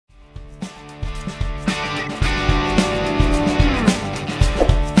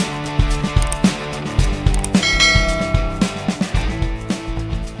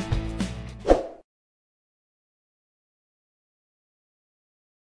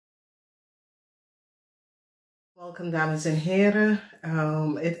Welkom dames en heren.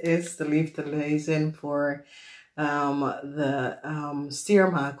 It is de Liefde Lezing voor de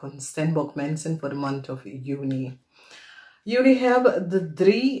Stier Maagd Steenbok mensen voor de month of JUNI. Jullie hebben de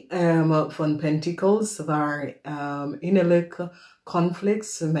 3 van Pentacles waar innerlijke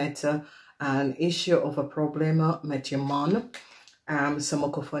conflicts met een issue of een probleem met je man.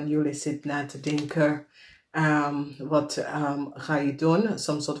 Sommige van jullie zitten na te denken, wat ga je doen?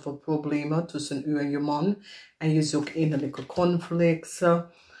 Some soort van problemen tussen u en je man. En je zoekt innerlijke conflicts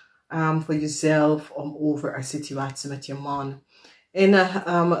voor jezelf om over een situatie met je man. In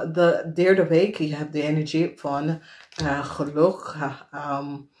de derde week, je hebt de energie van geluk.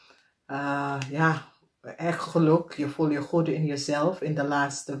 Ja, echt geluk. Je voelt je goed in jezelf in de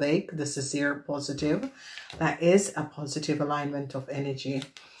laatste week. Dus is zeer positief. Dat is een positive alignment of energy.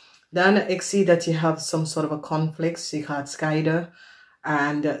 Dan ik zie dat je hebt some sort of a conflict. Je gaat scheiden.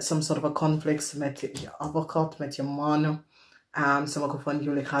 En some sort of a conflict met je advocaat, met je man. Sommige van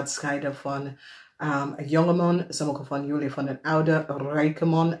jullie gaat scheiden van een jonge man. Sommige van jullie van een oude, rijke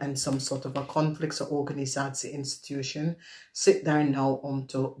man. En some sort of a conflict, organisatie, institution. Zit daar nou om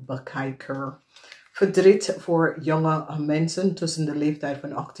te bekijken. Verdriet voor jonge mensen tussen de leeftijd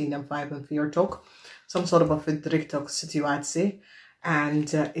van 18 en 45. Some sort of a verdrietige situatie. En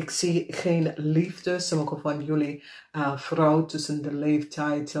ik zie geen liefde. Sommige van jullie vrouw tussen de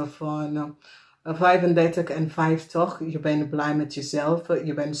leeftijd van 35 en 50. Je bent blij met jezelf.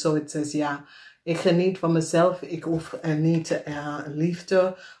 Je bent zoiets, ja, ik geniet van mezelf. Ik hoef niet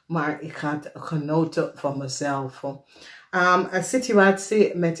liefde, maar ik ga genoten van mezelf. Een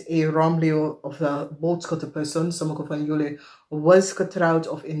situatie met een Romeo of een boodschatte persoon. Sommige van jullie was getrouwd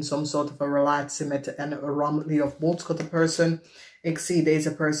of in some soort van relatie met een Romeo of boodschatte persoon. Ik zie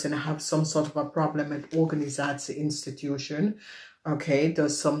deze persoon have some sort of a problem met organisatie, institution. Oké,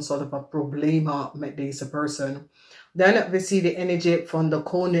 dus some sort of a problemen met deze persoon. Dan we zien de energie van de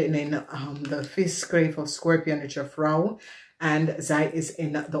koningin, de viskreef of scorpionetje vrouw. En zij is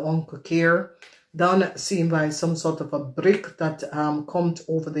in de omkeer. Dan zien wij some sort of a brik dat komt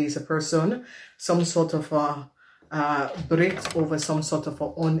over deze persoon. Some sort of a brik over some sort of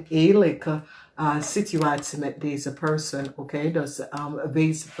a oneerlijke situatie met deze persoon. Oké, dus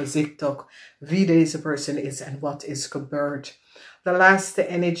wees voorzichtig wie deze persoon is en wat is gebeurd. De laatste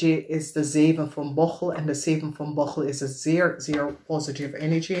energie is de 7 van bochel. En de 7 van bochel is een zeer, zeer positieve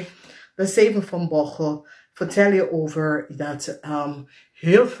energie. De 7 van bochel vertel je over dat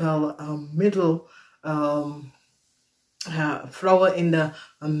heel veel vrouwen in de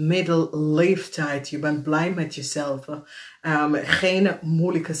middelleeftijd. Je bent blij met jezelf. Geen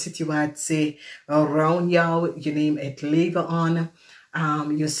moeilijke situatie rond jou. Je neemt het leven aan.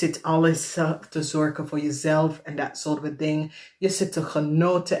 Je zit alles te zorgen voor jezelf en dat soort dingen. Je zit te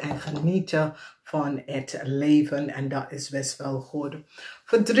genoten en genieten van het leven en dat is best wel goed.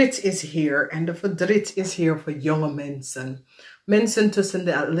 Verdriet is hier en de verdriet is hier voor jonge mensen. Mensen tussen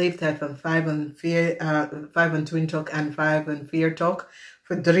de leeftijd van 25 en 45.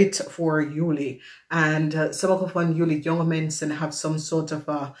 Verdriet voor jullie. En sommige van jullie jonge mensen hebben some sort of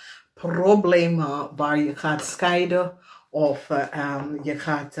a problemen waar je gaat scheiden. Of je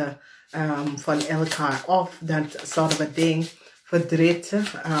gaat van elkaar af. Dat soort van ding. Verdriet.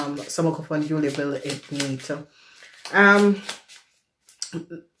 Sommige van jullie willen het niet.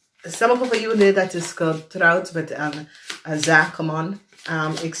 Sommige van jullie dat is getrouwd met een zakenman.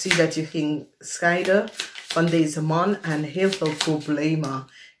 Ik zie dat je ging scheiden van deze man en heel veel problemen.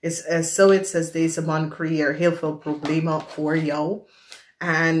 Zoiets als deze man creëert heel veel problemen voor jou.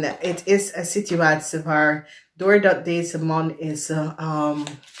 En het is een situatie waar, doordat deze man is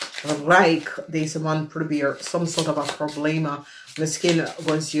rijk, deze man probeert some sort of a problemen. Misschien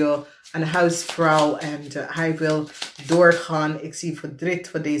was je een huisvrouw en hij wil doorgaan. Ik zie verdriet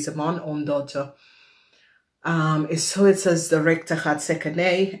voor deze man, omdat is zoiets als de rechter gaat zeggen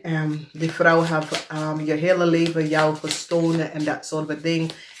nee. Die vrouw heeft je hele leven jou gestolen en dat soort van dingen.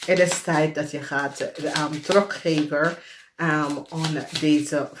 Het is tijd dat je gaat teruggeven aan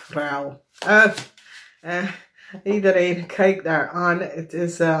deze vrouw. Iedereen kijkt daar aan. Het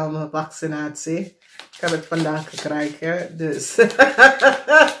is een vaccinatie. Ik heb het vandaag gekregen. Dus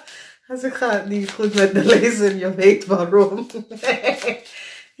als ik ga niet goed met de lezen, je weet waarom.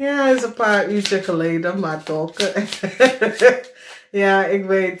 Ja, het is een paar uurtjes geleden, maar toch. Ja, ik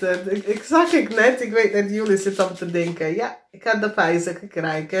weet het. Ik zag het net. Ik weet dat jullie zitten om te denken. Ja, ik had de Pfizer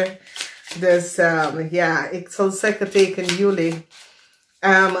gekregen. Dus ja, ik zal zeggen tegen jullie.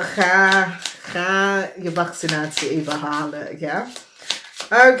 Ga je vaccinatie even halen. Ja.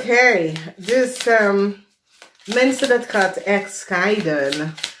 Oké. Dus mensen dat gaat echt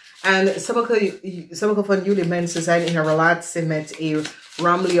scheiden. En sommige van jullie mensen zijn in een relatie met een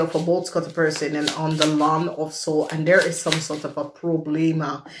family of a boodschappenperson and on the lawn of so, and there is some sort of a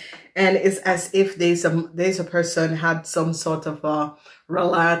problema. And it's as if deze person had some sort of a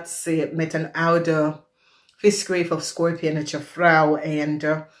relatie met een oude visgrave of scorpionetje vrouw. And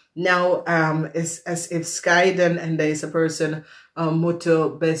now it's as if scheiden en deze person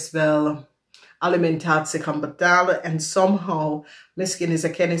moet best wel alimentatie gaan betalen. En somehow, misschien is er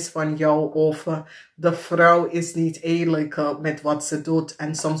kennis van jou over de vrouw is niet eerlijk met wat ze doet.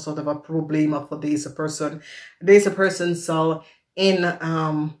 En some sort of a probleem voor deze person. Deze person zal in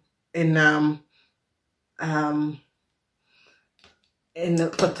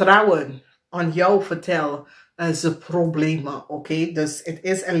vertrouwen aan jou vertellen zijn problemen. Oké? Dus het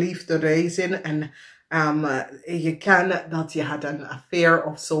is een liefde lezing en je kan dat je had een affair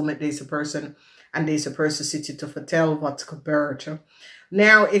of zo met deze person. En deze person zit je te vertellen wat gebeurt.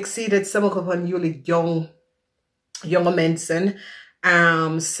 Nou, ik zie dat sommige van jullie jonge mensen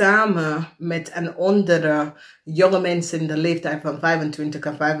samen met een andere jonge mensen in de leeftijd van 25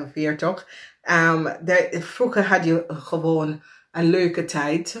 en 45. Vroeger had je gewoon een leuke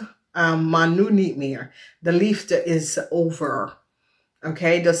tijd, maar nu niet meer. De liefde is over.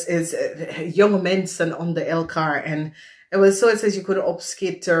 Oké, dus is jonge mensen onder elkaar en het was zoiets als je kunt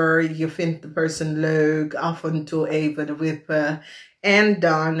opschieten, je vindt de persoon leuk, af en toe even wippen. En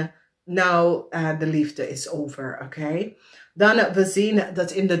dan, nou, de liefde is over, oké? Dan, we zien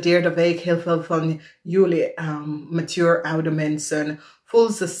dat in de derde week heel veel van jullie mature oude mensen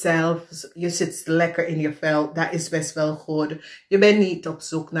voelen zichzelf, je zit lekker in je vel, dat is best wel goed. Je bent niet op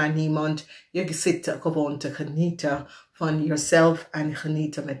zoek naar niemand, je zit gewoon te genieten van jezelf en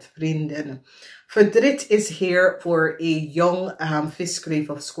genieten met vrienden. Verdriet is hier voor een jong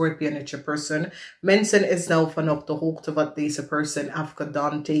visgrave of scorpionetje person. Mensen is nou van op de hoogte wat deze person heeft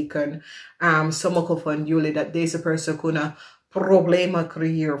gedaan teken. Sommige van jullie dat deze person kunnen problemen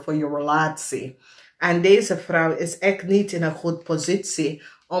creëren voor je relatie. En deze vrouw is echt niet in een goede positie.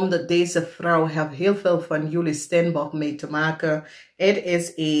 Omdat deze vrouw heeft heel veel van jullie Steenbok mee te maken. Het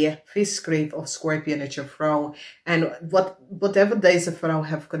is een visgrave of scorpionetje vrouw. En whatever deze vrouw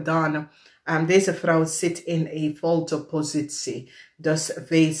heeft gedaan. Deze vrouw zit in een foute positie. Dus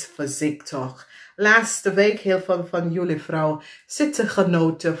wees voorzichtig. Laatste week heel veel van jullie vrouw zitten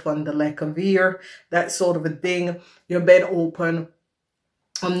genoten van de lekker weer. Dat soort of ding. Je bent open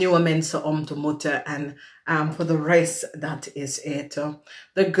om nieuwe mensen om te moeten. En voor de rest, dat is het.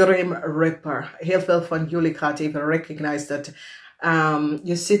 De Grim Reaper. Heel veel van jullie gaat even recognize dat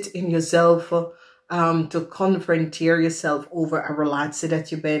je zit in jezelf te confronteren jezelf over een relatie dat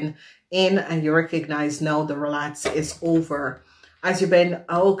je bent in. En je recognize now de relatie is over. Als je bent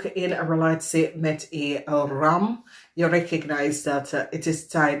ook in een relatie met een ram, je recognize dat het is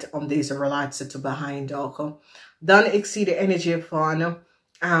tijd om deze relatie te beëindigen. Dan ik zie de energie van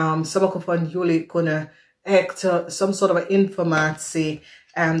sommige van jullie kunnen echt some sort of informatie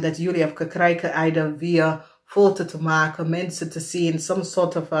dat jullie hebben gekregen either via foto te maken, mensen te zien, some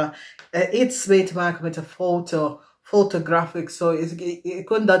sort of iets mee te maken met een foto, photographic. So je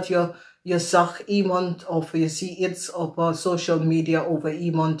kunt dat je zag iemand of je ziet iets op social media over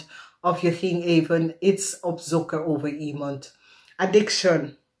iemand of je ging even iets opzoeken over iemand.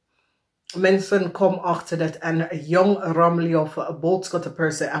 Addiction. Mensen komen achter dat een jong ramli of een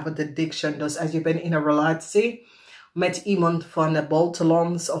boodschappenperson heeft addiction. Dus als je bent in een relatie met iemand van de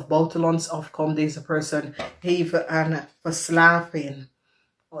buitenlands afkomt, deze persoon heeft een verslaving,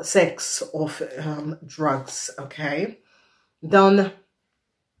 seks of drugs, oké? Dan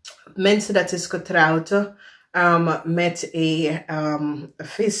mensen dat is getrouwd met een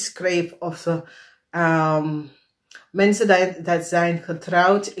visgrave of mensen dat zijn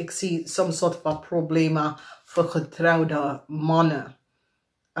getrouwd. Ik zie some soort van problemen voor getrouwde mannen.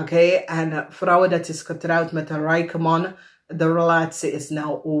 Oké, en vrouwen dat is getrouwd met een rijke man. De relatie is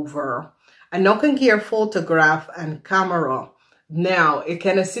nou over. En nog een keer fotograaf en camera. Nou, ik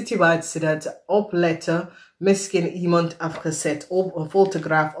ken een situatie dat opletten. Misschien iemand heeft gezet op een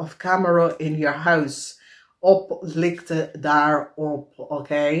fotograaf of camera in je huis. Op lichten daarop,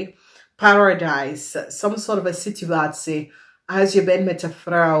 oké? Paradise, some sort of a situatie. Als je bent met een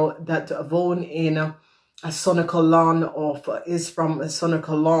vrouw dat woont in een zonnige land of is from a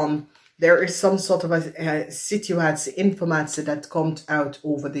zonnige land. There is some sort of a situatie, informatie dat komt uit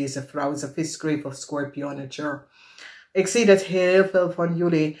over deze vrouw. Is een visgrave of scorpionetje. Ik zie dat heel veel van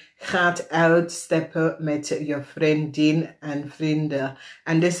jullie gaat uitstappen met je vriendin en vrienden.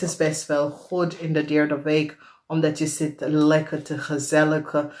 En dit is best wel goed in de derde week. Omdat je zit lekker te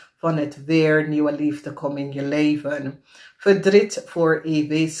gezellig van het weer. Nieuwe liefde komt in je leven. Verdriet voor een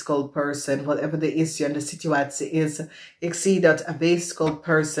weeskul person, whatever the issue en de situatie is. Ik zie dat een weeskul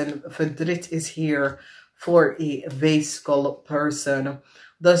person, verdriet is hier voor een weeskul person.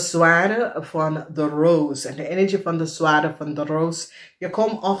 De zware van de roos en de energie van de zware van de roos. Je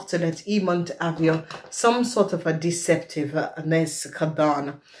komt achter dat iemand heeft je some sort of a deceptiveness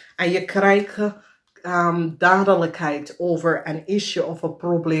gedaan. En je krijgt duidelijkheid over een issue of een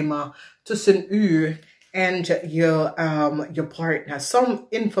probleem tussen u en je partner. Some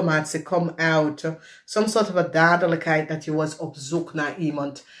informatie komt uit. Some sort of a duidelijkheid dat je was op zoek naar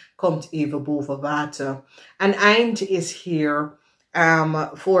iemand komt even boven water. Een eind is hier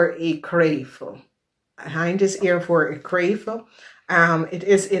voor een crave. Eind is hier voor een crave. It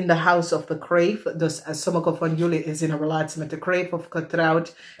is in the house of the crave. Dus sommige van jullie is in een relatie met de crave of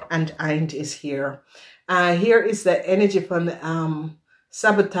getrouwd. En eind is hier. Hier is de energie van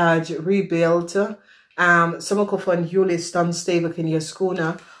sabotage, rebuild. Sommige van jullie staan stevig in je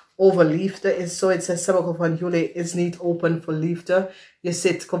schoenen over liefde. Is zoiets dat sommige van jullie is niet open voor liefde. Je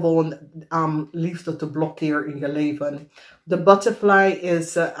zit gewoon liefde te blokkeren in je leven. De butterfly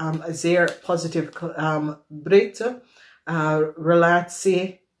is een zeer positief breedte.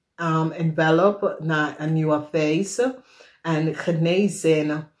 Relatie envelop naar een nieuwe fase. En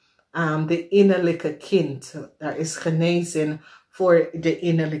genezing, de innerlijke kind. Er is genezing voor de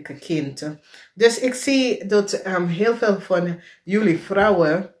innerlijke kind. Dus ik zie dat heel veel van jullie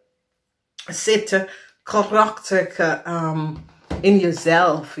vrouwen zitten karakter in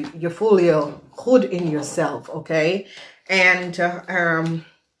jezelf. Je voelt je goed in jezelf, oké? En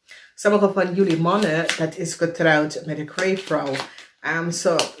sommige van jullie mannen, dat is getrouwd met een crave vrouw.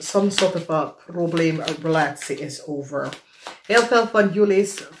 So some sort of a probleem, relatie is over. Heel veel van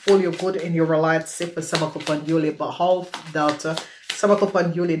jullie voelen je goed in je relatie. Voor sommige van jullie, behalve dat sommige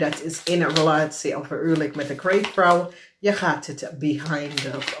van jullie dat is in een relatie of een huwelijk met een crave vrouw. Je gaat het behind,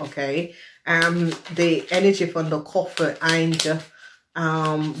 oké? De energie van de koffer einde.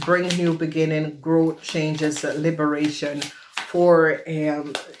 Bring new beginning, growth, changes, liberation. Voor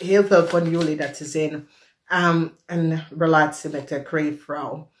heel veel van jullie dat is in een relatie met een crave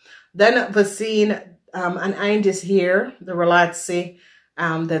vrouw. Dan we zien een eind is hier, de relatie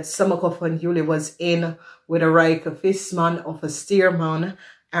dat sommige van jullie was in with a rijke visman of een stierman.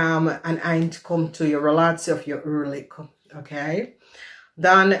 Een eind komt to je relatie of je huwelijk. Oké.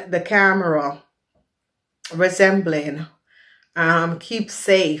 Dan de camera. Resembling. Keep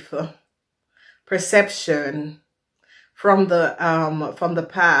safe. Perception. From the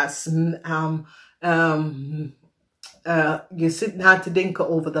past. Je zit na te denken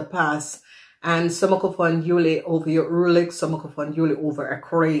over de past. En sommige van jullie over je huwelijk, sommige van jullie over een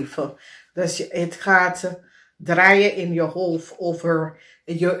crave. Dus het gaat draaien in je hoofd over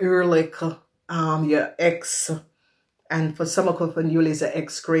je huwelijk, je ex. En voor sommige van jullie is de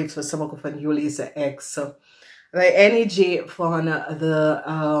ex crave, voor sommige van jullie is de ex. De energie van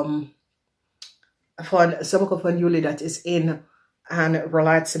sommige van jullie dat is in een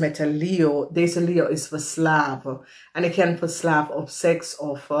relatie met een Leo. Deze Leo is verslaafd. En ik kan verslaafd op seks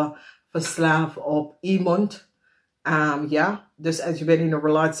of verslaafd op iemand. Ja, dus als je bent in een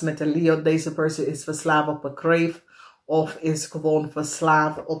relatie met een Leo, deze persoon is verslaafd op een crave. Of is gewoon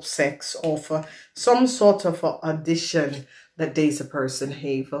verslaafd op seks. Of some sort of addiction dat deze persoon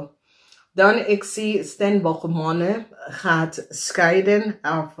heeft. Dan ik zie Steenbok mannen gaat scheiden.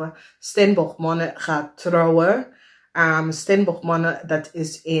 Of Steenbok mannen gaat trouwen. Steenbok mannen dat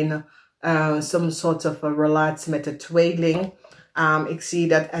is in some sort of a relatie met een tweeling. Ik zie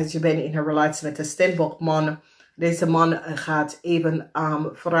dat als je bent in een relatie met een Steenbok man. Deze man gaat even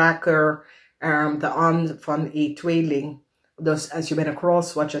vragen de aan van een tweeling. Dus als je bent een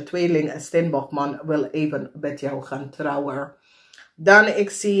crosswatcher tweeling, een Steenbok man wil even met jou gaan trouwen. Dan ik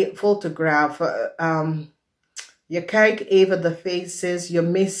zie fotograaf. Je kijkt even de faces. Je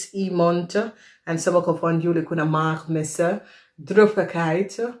mist iemand. En sommige van jullie kunnen maag missen.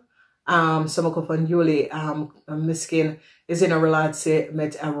 Droevigheid. Sommige van jullie misschien is in een relatie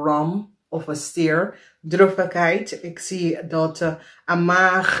met een ram of een stier. Droevigheid. Ik zie dat een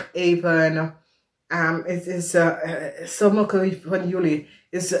maag even... het is, sommige van jullie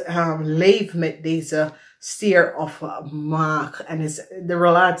is leeft met deze stier of maag. En de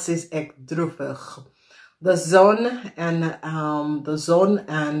relatie is echt droevig. De zon en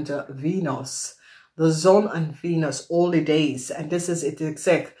Venus. De zon en Venus, all the days. En this is it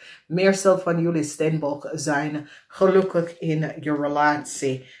exact. Meestal van jullie Steenbok zijn gelukkig in je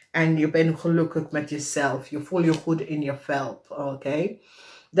relatie. En je bent gelukkig met jezelf. Je voelt je goed in je vel. Oké.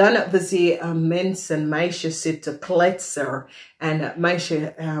 Dan we zien mensen, meisjes zitten kletsen. En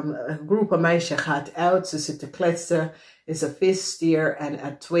een groep meisjes gaat uit. Ze zitten kletsen is een visstier en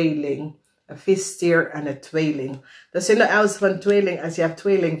een tweeling. Een visstier en een tweeling. Dus in de huis van tweeling, als je hebt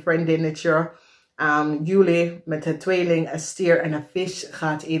tweelingvriendinnetje, jullie met een tweeling, een stier en een vis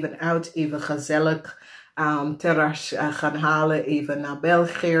gaat even uit, even gezellig terras gaan halen, even naar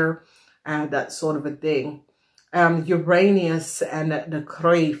België, dat soort of thing. Uranus en de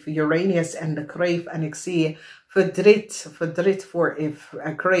kreef, Uranus en de kreef, en ik zie verdriet voor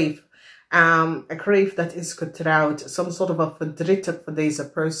een kreef. Een kreef dat is getrouwd, some sort of a verdrietig voor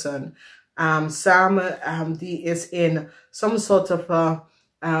deze persoon. Samen, die is in some sort of a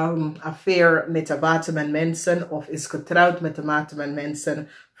affair met de waterman-mensen of is getrouwd met de waterman-mensen.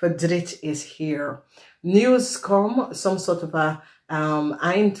 Verdriet is hier. Nieuws komt, some sort of a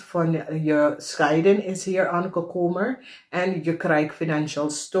eind van je scheiding is hier aangekomen. En je krijgt financial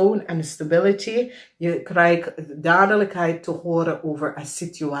steun en stability. Je krijgt duidelijkheid te horen over een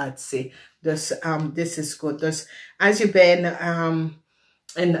situatie. Dus this is good. Dus als je bent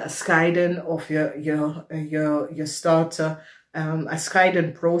in scheiden of je start een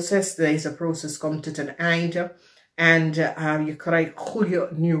scheiden proces. Deze proces komt tot een einde. En je krijgt goede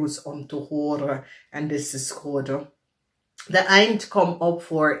nieuws om te horen. En dit is goed. De eind komt op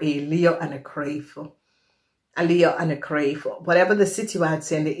voor een Leo en een kreef. Een Leo en een kreef. Whatever the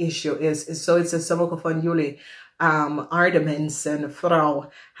situatie en de issue is zoiets sommige van jullie aarde mensen,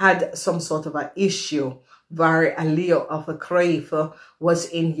 vrouw, had some sort of a issue waar een Leo of een kreef was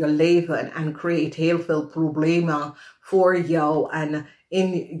in je leven en creëert heel veel problemen voor jou en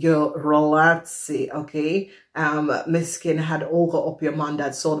in je relatie, oké? Misschien had ogen op je man,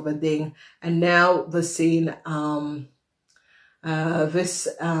 dat soort van ding. En nu we zien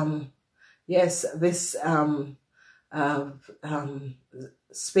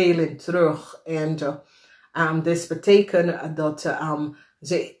spelen terug. En dit betekent dat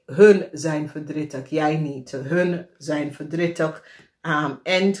hun zijn verdrietig, jij niet. Hun zijn verdrietig.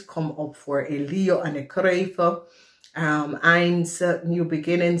 End kom op voor een Leo en een kreef. Einds, new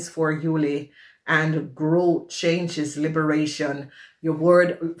beginnings voor jullie. And growth, changes, liberation. Je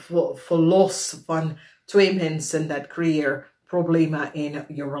wordt verlost van twee mensen dat creëren problemen in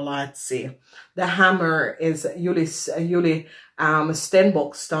je relatie. De hamer is jullie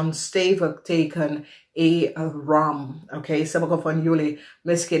Steenbok staan stevig tegen een ram. Oké, sommige van jullie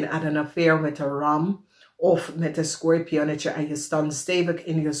misschien hadden een affair met een ram of met een scorpionnetje en je staat stevig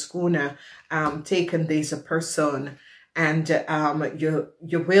in je schoenen tegen deze persoon. En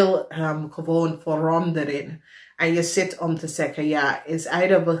je wil gewoon veranderen. En je zit om te zeggen, ja, is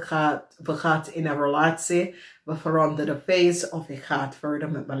either we gaan in een relatie, we veranderen face of ik ga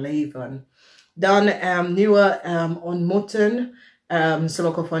verder met mijn leven. Dan nieuwe ontmoeten.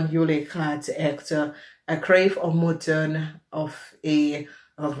 Sommige van jullie gaat echt een kreef ontmoeten of een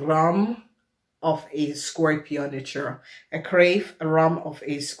ram of een scorpionnetje. Een kreef, een ram of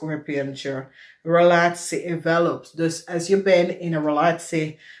een scorpionnetje. Relatie developt. Dus als je bent in een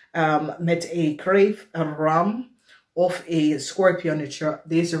relatie met een kreef, een ram of een scorpionnetje,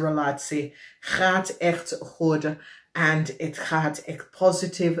 deze relatie gaat echt goed. En het gaat echt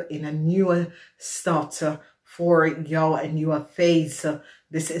positief in een nieuwe start voor jou, een nieuwe fase.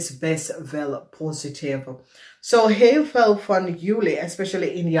 Dit is best wel positief. Zo heel veel van jullie, especially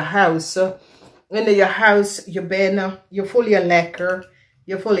in je huis. In je huis, je voelt je lekker.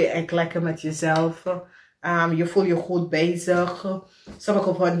 Je voelt je echt lekker met jezelf. Je voelt je goed bezig.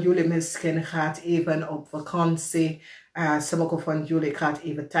 Sommige van jullie misschien gaat even op vakantie. Sommige van jullie gaat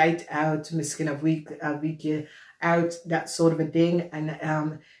even tijd uit. Misschien een weekje uit. Dat soort van ding. En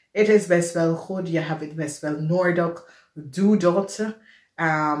het is best wel goed. Je hebt het best wel nodig. Doe dat.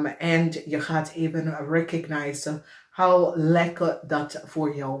 En je gaat even recognizen hoe lekker dat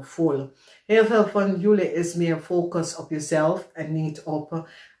voor jou voelt. Heel veel van jullie is meer focus op jezelf en niet op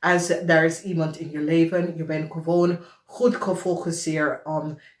als er is iemand in je leven. Je bent gewoon goed gefocust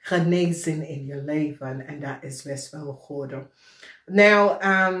om genezing in je leven. En dat is best wel goed. Nou,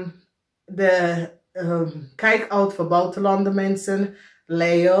 kijk uit voor buitenlandse mensen.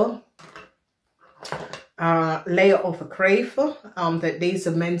 Leo. Leo of een kreef. Dat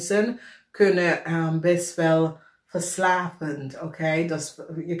deze mensen kunnen best wel verslavend, oké? Dus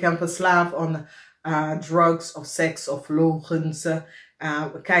je kan verslaven aan drugs of seks of logens.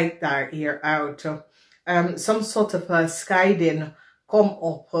 Kijk daar hier uit. Some sort of scheiding kom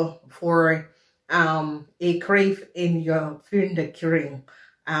op voor een kreef in je vriendenkring.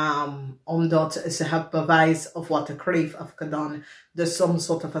 Omdat ze hebben bewijs of wat de kreef heeft gedaan. Dus some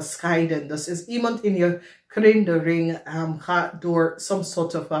sort of scheiding. Dus is iemand in je vriendenring gaat door some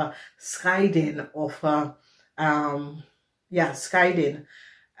sort of scheiding of scheiding.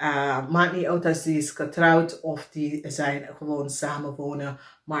 Maakt niet uit als die is getrouwd of die zijn gewoon samenwonen,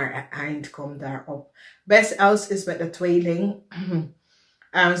 maar een eind komt daarop. Best Els is met de tweeling.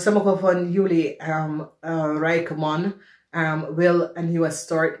 Sommige van jullie rijke man wil een nieuwe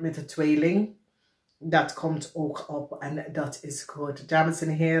start met de tweeling. Dat komt ook op en dat is goed. Dames en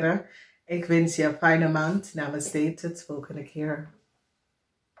heren, ik wens je een fijne maand. Namaste, tot de volgende keer.